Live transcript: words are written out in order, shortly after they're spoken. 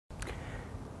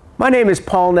My name is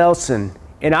Paul Nelson,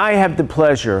 and I have the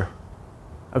pleasure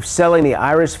of selling the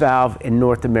Iris valve in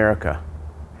North America.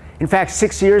 In fact,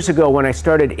 6 years ago when I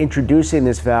started introducing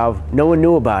this valve, no one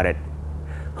knew about it.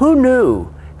 Who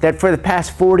knew that for the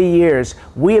past 40 years,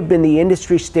 we have been the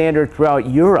industry standard throughout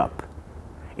Europe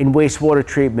in wastewater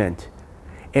treatment,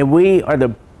 and we are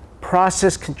the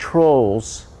process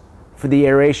controls for the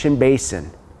aeration basin.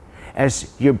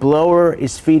 As your blower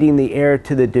is feeding the air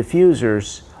to the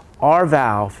diffusers, our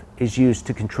valve is used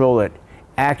to control it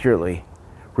accurately,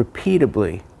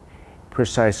 repeatably,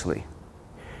 precisely.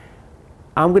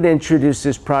 I'm going to introduce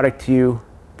this product to you,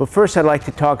 but first I'd like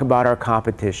to talk about our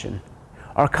competition.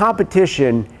 Our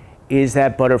competition is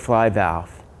that butterfly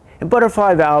valve. And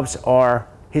butterfly valves are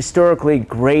historically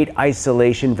great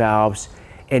isolation valves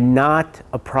and not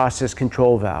a process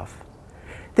control valve.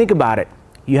 Think about it.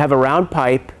 You have a round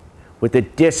pipe with a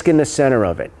disc in the center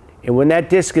of it. And when that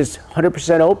disc is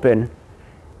 100% open,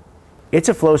 it's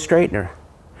a flow straightener.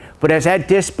 But as that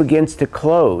disc begins to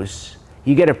close,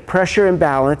 you get a pressure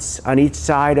imbalance on each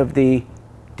side of the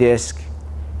disc.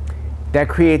 That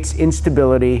creates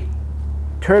instability,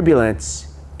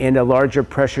 turbulence, and a larger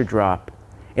pressure drop.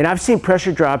 And I've seen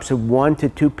pressure drops of 1 to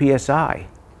 2 psi.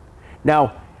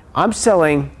 Now, I'm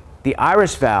selling the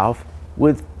Iris valve,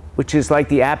 which is like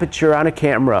the aperture on a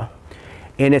camera,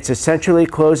 and it's a centrally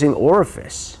closing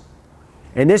orifice.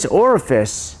 And this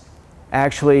orifice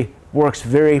actually works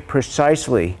very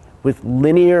precisely with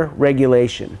linear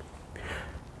regulation.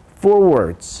 4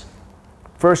 words.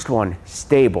 First one,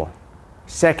 stable.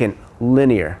 Second,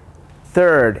 linear.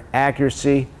 Third,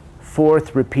 accuracy.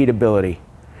 Fourth, repeatability.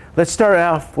 Let's start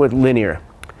off with linear.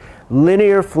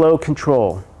 Linear flow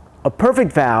control. A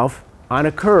perfect valve on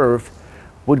a curve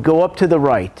would go up to the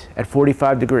right at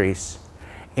 45 degrees,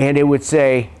 and it would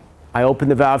say, I open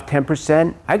the valve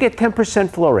 10%, I get 10%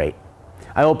 flow rate.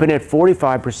 I open it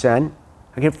 45%,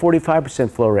 I get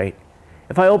 45% flow rate.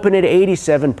 If I open it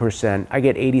 87%, I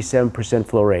get 87%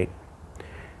 flow rate.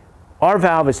 Our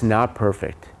valve is not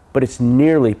perfect, but it's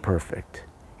nearly perfect.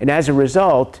 And as a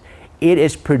result, it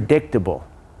is predictable.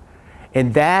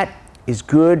 And that is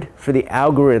good for the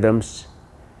algorithms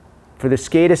for the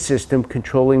SCADA system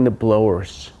controlling the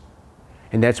blowers.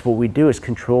 And that's what we do, is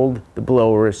control the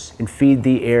blowers and feed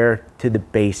the air to the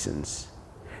basins.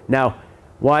 Now,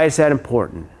 why is that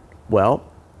important? Well,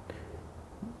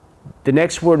 the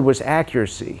next word was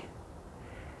accuracy.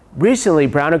 Recently,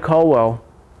 Brown and Caldwell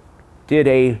did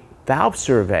a valve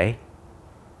survey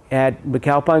at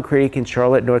McAlpine Creek in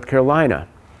Charlotte, North Carolina.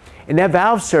 And that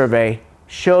valve survey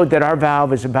showed that our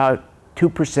valve is about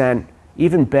 2%,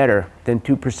 even better than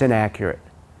 2% accurate.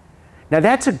 Now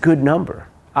that's a good number.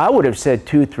 I would have said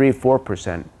 2, 3,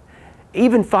 4%.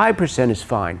 Even 5% is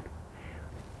fine.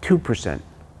 2%.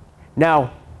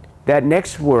 Now, that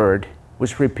next word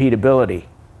was repeatability.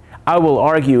 I will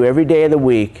argue every day of the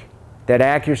week that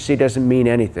accuracy doesn't mean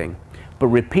anything, but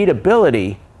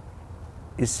repeatability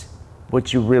is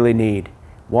what you really need.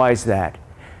 Why is that?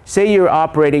 Say you're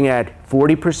operating at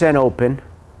 40% open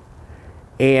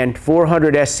and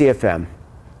 400 SCFM.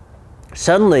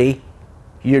 Suddenly,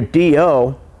 your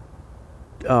DO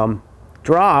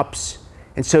drops,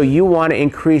 and so you want to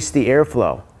increase the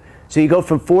airflow. So you go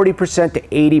from 40% to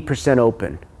 80%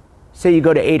 open. Say you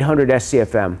go to 800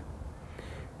 SCFM.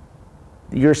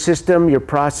 Your system, your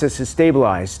process is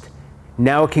stabilized.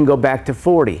 Now it can go back to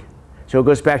 40. So it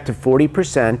goes back to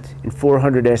 40% and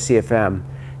 400 SCFM.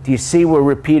 Do you see where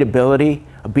repeatability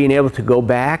of being able to go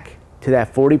back to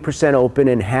that 40% open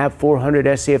and have 400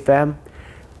 SCFM?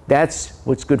 That's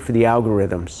what's good for the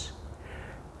algorithms.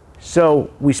 So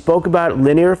we spoke about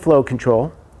linear flow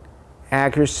control,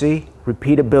 accuracy,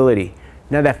 repeatability.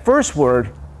 Now that first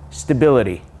word,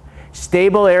 stability.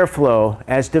 Stable airflow,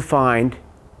 as defined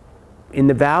in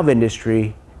the valve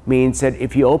industry, means that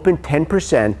if you open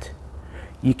 10%,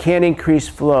 you can't increase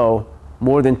flow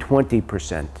more than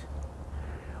 20%.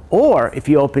 Or if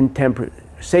you open 10%,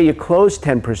 say you close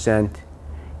 10%,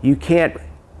 you can't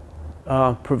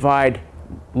provide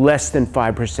less than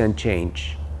 5%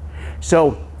 change.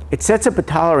 So it sets up a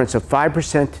tolerance of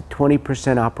 5% to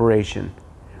 20% operation,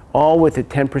 all with a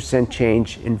 10%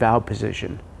 change in valve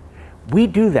position. We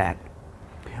do that.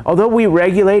 Although we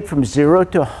regulate from 0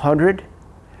 to 100,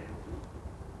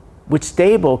 with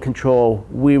stable control,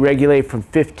 we regulate from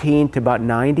 15 to about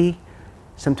 90,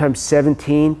 sometimes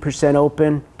 17%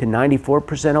 open to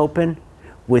 94% open,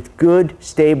 with good,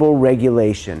 stable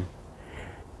regulation.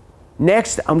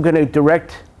 Next, I'm going to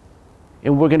direct,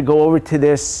 and we're going to go over to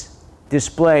this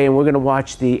display, and we're going to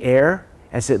watch the air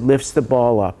as it lifts the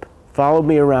ball up. Follow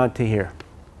me around to here.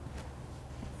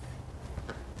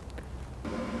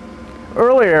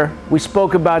 Earlier, we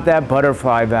spoke about that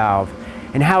butterfly valve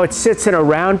and how it sits in a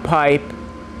round pipe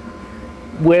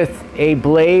with a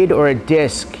blade or a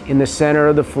disc in the center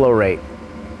of the flow rate.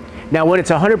 Now, when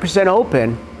it's 100%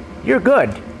 open, you're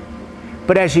good.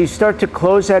 But as you start to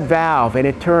close that valve and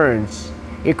it turns,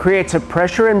 it creates a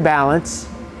pressure imbalance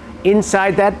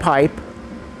inside that pipe,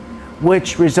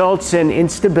 which results in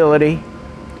instability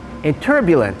and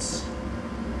turbulence.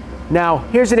 Now,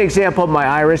 here's an example of my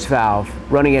Iris valve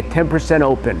running at 10%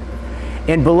 open.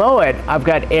 And below it, I've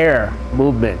got air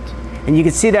movement. And you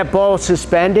can see that ball is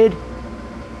suspended,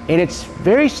 and it's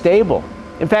very stable.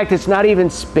 In fact, it's not even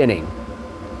spinning.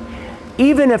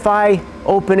 Even if I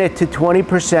open it to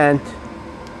 20%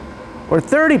 or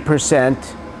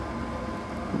 30%,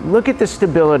 look at the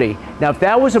stability. Now, if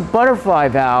that was a butterfly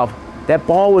valve, that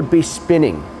ball would be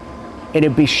spinning and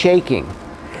it'd be shaking.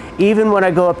 Even when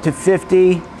I go up to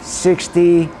 50,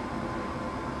 60,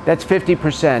 that's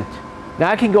 50%. Now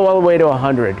I can go all the way to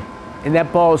 100, and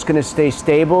that ball is going to stay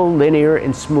stable, linear,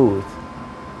 and smooth.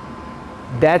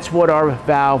 That's what our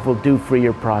valve will do for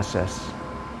your process.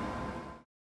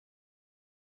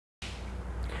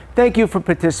 Thank you for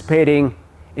participating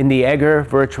in the Egger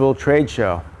Virtual Trade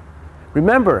Show.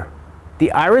 Remember,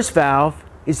 the Iris valve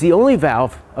is the only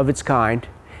valve of its kind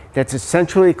that's a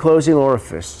centrally closing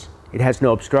orifice. It has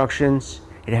no obstructions,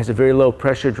 it has a very low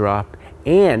pressure drop,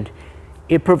 and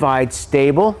it provides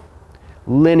stable,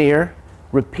 linear,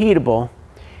 repeatable,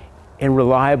 and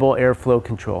reliable airflow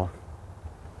control.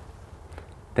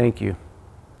 Thank you.